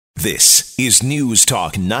This is News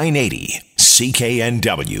Talk 980,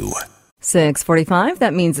 CKNW. 6:45,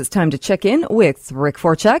 that means it's time to check in with Rick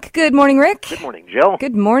Forchuk. Good morning, Rick. Good morning, Jill.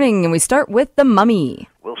 Good morning, and we start with The Mummy.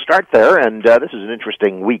 We'll start there, and this is an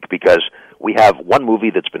interesting week because we have one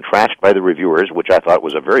movie that's been trashed by the reviewers, which I thought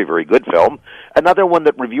was a very, very good film. Another one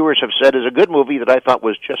that reviewers have said is a good movie that I thought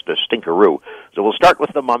was just a stinkeroo. So we'll start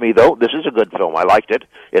with The Mummy, though. This is a good film. I liked it.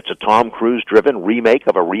 It's a Tom Cruise-driven remake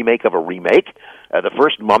of a remake of a remake. The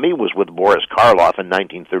first Mummy was with Boris Karloff in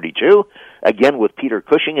 1932, again with Peter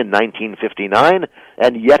Cushing in 1959,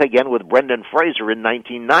 and yet again with Brendan Fraser in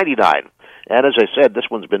 1999. And as I said, this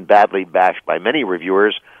one's been badly bashed by many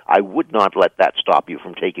reviewers. I would not let that stop you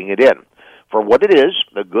from taking it in. For what it is,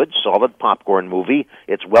 a good, solid popcorn movie,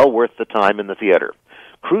 it's well worth the time in the theater.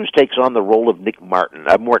 Cruise takes on the role of Nick Morton,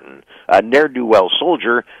 a ne'er-do-well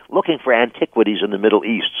soldier looking for antiquities in the Middle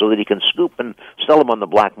East so that he can scoop and sell them on the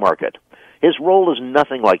black market. His role is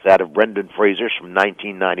nothing like that of Brendan Fraser's from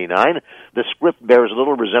 1999. The script bears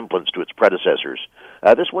little resemblance to its predecessors.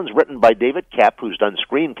 This one's written by David Koepp, who's done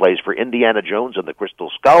screenplays for Indiana Jones and the Crystal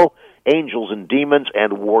Skull, Angels and Demons,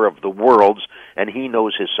 and War of the Worlds, and he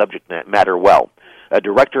knows his subject matter well.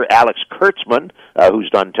 Director Alex Kurtzman, who's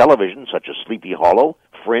done television such as Sleepy Hollow,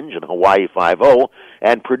 Fringe, and Hawaii Five-0,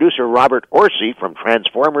 and producer Robert Orci from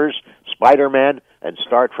Transformers, Spider-Man, and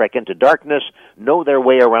Star Trek Into Darkness know their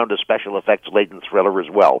way around a special effects-laden thriller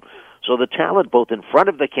as well. So the talent both in front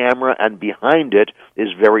of the camera and behind it is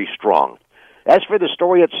very strong. As for the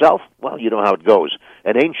story itself, well, you know how it goes.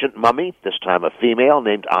 An ancient mummy, this time a female,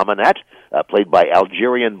 named Amunet, played by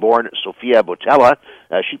Algerian-born Sofia Boutella,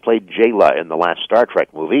 she played Jayla in the last Star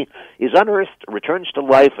Trek movie, is unearthed, returns to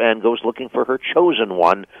life, and goes looking for her chosen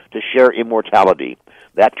one to share immortality.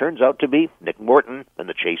 That turns out to be Nick Morton, and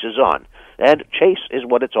the chase is on. And chase is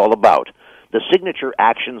what it's all about. The signature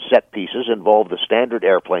action set pieces involve the standard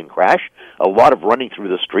airplane crash, a lot of running through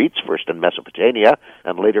the streets, first in Mesopotamia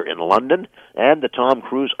and later in London, and the Tom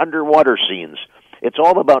Cruise underwater scenes. It's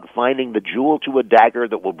all about finding the jewel to a dagger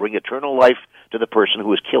that will bring eternal life to the person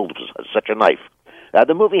who has killed such a knife.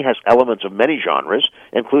 The movie has elements of many genres,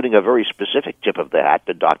 including a very specific tip of the hat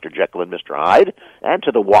to Dr. Jekyll and Mr. Hyde, and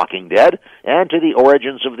to The Walking Dead, and to the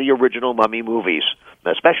origins of the original Mummy movies.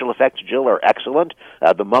 The special effects, Jill, are excellent.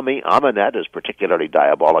 The mummy, Amunet, is particularly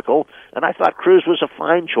diabolical, and I thought Cruise was a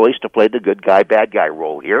fine choice to play the good guy, bad guy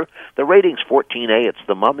role here. The rating's 14A. It's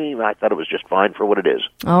The Mummy. I thought it was just fine for what it is.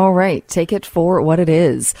 All right. Take it for what it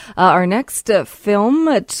is. Our next film,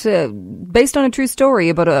 based on a true story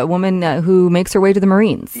about a woman who makes her way to the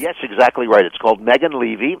Marines. Yes, exactly right. It's called Megan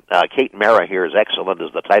Levy. Kate Mara here is excellent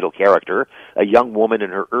as the title character, a young woman in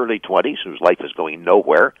her early 20s whose life is going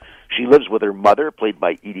nowhere. She lives with her mother, played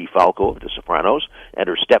by Edie Falco of The Sopranos, and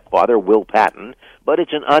her stepfather, Will Patton, but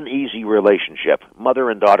it's an uneasy relationship. Mother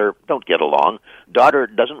and daughter don't get along. Daughter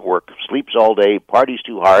doesn't work, sleeps all day, parties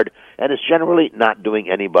too hard, and is generally not doing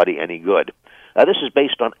anybody any good. This is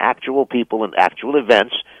based on actual people and actual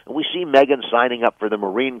events, and we see Megan signing up for the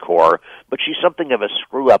Marine Corps, but she's something of a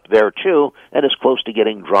screw-up there, too, and is close to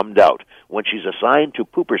getting drummed out when she's assigned to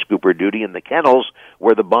pooper-scooper duty in the kennels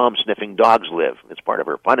where the bomb-sniffing dogs live. It's part of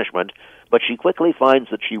her punishment, but she quickly finds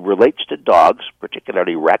that she relates to dogs,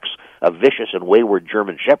 particularly Rex, a vicious and wayward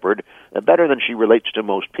German shepherd, better than she relates to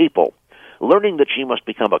most people. Learning that she must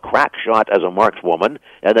become a crack shot as a markswoman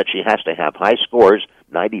and that she has to have high scores,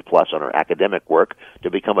 90-plus on her academic work, to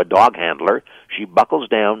become a dog handler, she buckles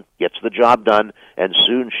down, gets the job done, and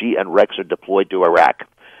soon she and Rex are deployed to Iraq.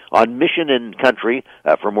 On mission in country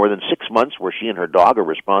for more than 6 months, where she and her dog are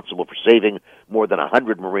responsible for saving more than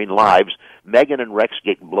 100 Marine lives, Megan and Rex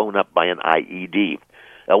get blown up by an IED.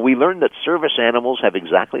 We learn that service animals have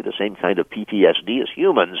exactly the same kind of PTSD as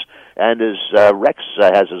humans, and as Rex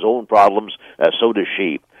has his own problems, so does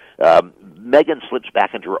she. Megan slips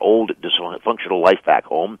back into her old dysfunctional life back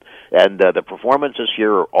home, and the performances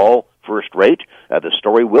here are all first rate. The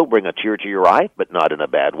story will bring a tear to your eye, but not in a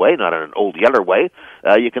bad way, not in an old yeller way.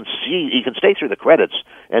 You can stay through the credits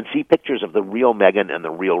and see pictures of the real Megan and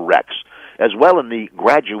the real Rex. As well, in the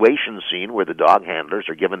graduation scene where the dog handlers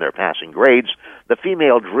are given their passing grades, the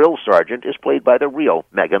female drill sergeant is played by the real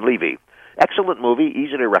Megan Levy. Excellent movie,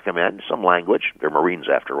 easy to recommend, some language, they're Marines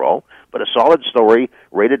after all, but a solid story,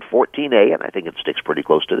 rated 14A, and I think it sticks pretty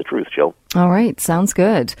close to the truth, Jill. All right, sounds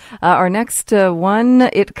good. Our next one,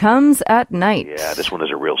 It Comes at Night. Yeah, this one is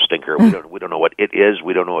a real stinker. We don't know what it is.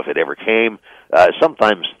 We don't know if it ever came.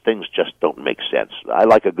 Sometimes things just don't make sense. I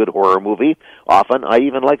like a good horror movie. Often, I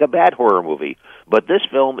even like a bad horror movie. But this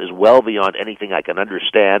film is well beyond anything I can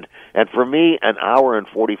understand, and for me, an hour and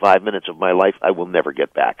 45 minutes of my life I will never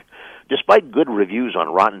get back. Despite good reviews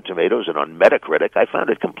on Rotten Tomatoes and on Metacritic, I found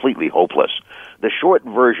it completely hopeless. The short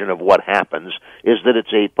version of what happens is that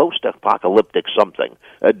it's a post-apocalyptic something.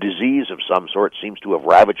 A disease of some sort seems to have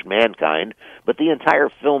ravaged mankind, but the entire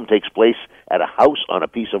film takes place at a house on a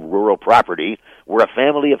piece of rural property where a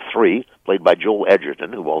family of three, played by Joel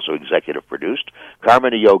Edgerton, who also executive produced,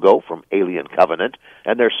 Carmen Eogo from Alien Covenant,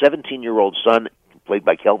 and their 17-year-old son, played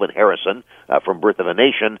by Kelvin Harrison from Birth of a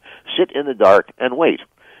Nation, sit in the dark and wait.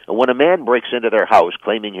 And when a man breaks into their house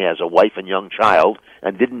claiming he has a wife and young child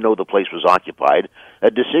and didn't know the place was occupied, a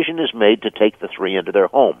decision is made to take the three into their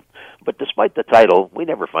home. But despite the title, we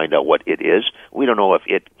never find out what it is. We don't know if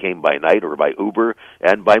it came by night or by Uber.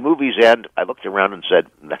 And by movie's end, I looked around and said,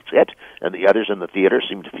 that's it. And the others in the theater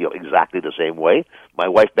seemed to feel exactly the same way. My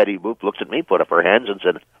wife, Betty Boop, looked at me, put up her hands, and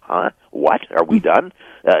said, huh? What? Are we done?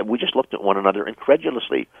 We just looked at one another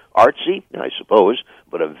incredulously. Artsy, I suppose,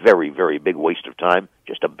 but a very, very big waste of time.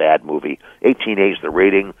 Just a bad movie. 18A's the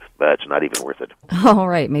rating, but it's not even worth it. All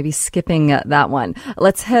right, maybe skipping that one.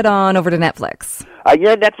 Let's head on over to Netflix.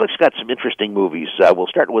 Yeah, Netflix got some interesting movies. We'll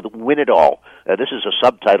start with Win It All. This is a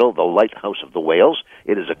subtitle, The Lighthouse of the Whales.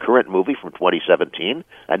 It is a current movie from 2017,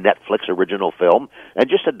 a Netflix original film. And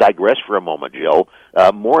just to digress for a moment, Jill,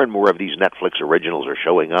 more and more of these Netflix originals are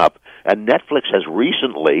showing up. And Netflix has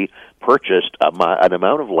recently purchased an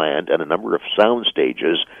amount of land and a number of sound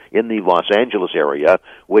stages in the Los Angeles area,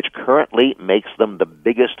 which currently makes them the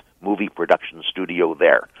biggest movie production studio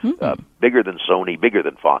there. Bigger than Sony, bigger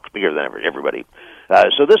than Fox, bigger than everybody.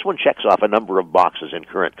 So this one checks off a number of boxes in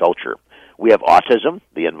current culture. We have autism,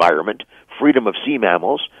 the environment, freedom of sea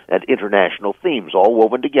mammals, and international themes all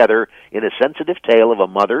woven together in a sensitive tale of a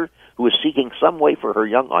mother who is seeking some way for her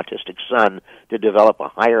young autistic son to develop a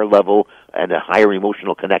higher level and a higher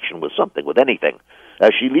emotional connection with something, with anything.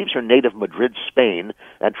 She leaves her native Madrid, Spain,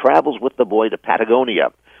 and travels with the boy to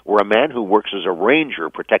Patagonia, where a man who works as a ranger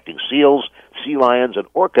protecting seals, sea lions,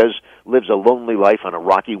 and orcas lives a lonely life on a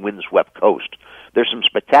rocky, windswept coast. There's some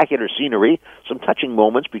spectacular scenery, some touching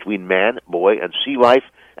moments between man, boy, and sea life,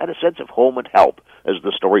 and a sense of home and help as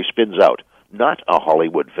the story spins out. Not a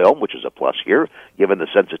Hollywood film, which is a plus here, given the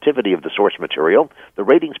sensitivity of the source material. The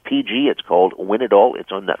rating's PG. It's called Win It All.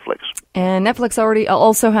 It's on Netflix. And Netflix already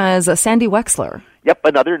also has Sandy Wexler. Yep,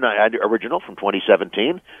 another original from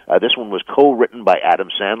 2017. This one was co-written by Adam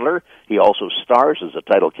Sandler. He also stars as a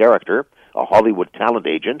title character, a Hollywood talent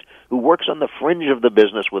agent who works on the fringe of the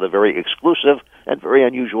business with a very exclusive and very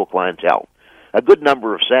unusual clientele. A good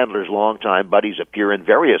number of Sandler's longtime buddies appear in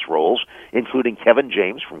various roles, including Kevin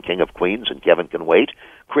James from King of Queens and Kevin Can Wait,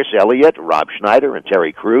 Chris Elliott, Rob Schneider, and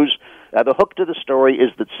Terry Crews. The hook to the story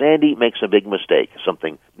is that Sandy makes a big mistake,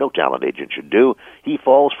 something no talent agent should do. He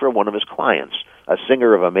falls for one of his clients, a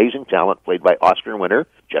singer of amazing talent played by Oscar winner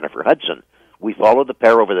Jennifer Hudson. We follow the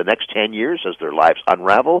pair over the next 10 years as their lives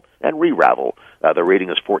unravel and re-ravel. The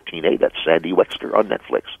rating is 14A. That's Sandy Wexler on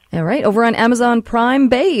Netflix. All right, over on Amazon Prime,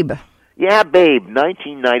 Babe. Yeah, Babe,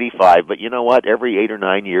 1995, but you know what? Every 8 or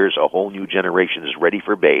 9 years, a whole new generation is ready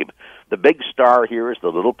for Babe. The big star here is the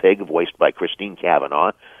little pig, voiced by Christine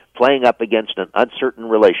Cavanaugh, playing up against an uncertain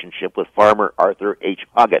relationship with farmer Arthur H.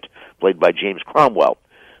 Hoggett, played by James Cromwell.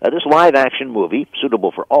 This live-action movie,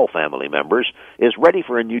 suitable for all family members, is ready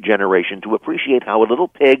for a new generation to appreciate how a little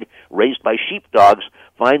pig raised by sheepdogs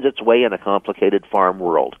finds its way in a complicated farm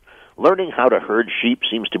world. Learning how to herd sheep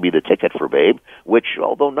seems to be the ticket for Babe, which,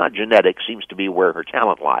 although not genetic, seems to be where her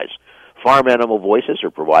talent lies. Farm animal voices are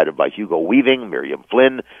provided by Hugo Weaving, Miriam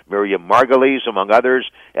Flynn, Miriam Margolyes, among others,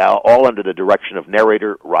 all under the direction of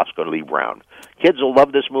narrator Roscoe Lee Brown. Kids will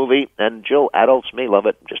love this movie, and Jill, adults may love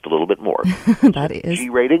it just a little bit more. That is G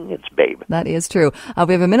rating, it's Babe. That is true.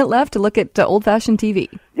 We have a minute left to look at old-fashioned TV.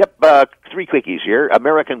 Yep, 3 quickies here.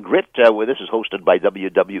 American Grit, where this is hosted by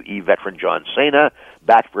WWE veteran John Cena,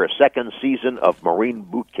 back for a second season of Marine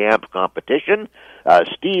Boot Camp competition.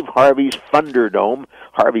 Steve Harvey's Thunderdome.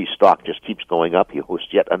 Harvey's stock just keeps going up. He hosts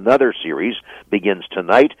yet another series, begins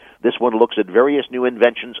tonight. This one looks at various new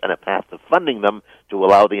inventions and a path to funding them to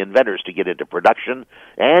allow the inventors to get into production.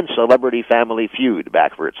 And Celebrity Family Feud,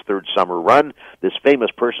 back for its third summer run. This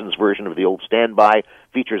famous person's version of the old standby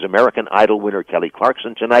features American Idol winner Kelly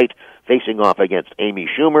Clarkson tonight, facing off against Amy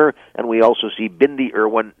Schumer, and we also see Bindi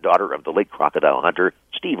Irwin, daughter of the late crocodile hunter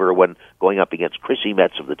Steve Irwin, going up against Chrissy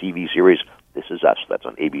Metz of the TV series This Is Us. That's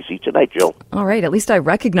on ABC tonight, Jill. All right, at least I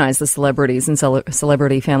recognize the celebrities in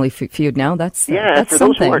Celebrity Family Feud now. That's for something.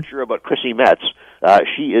 Those who aren't sure about Chrissy Metz,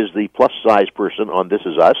 she is the plus-size person on This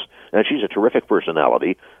Is Us, and she's a terrific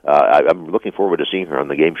personality. I'm looking forward to seeing her on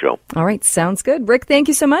the game show. All right, sounds good. Rick, thank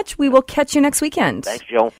you so much. We will catch you next weekend. Thanks,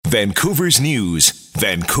 Jill. Vancouver's News,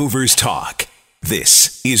 Vancouver's Talk.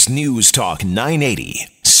 This is News Talk 980,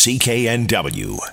 CKNW.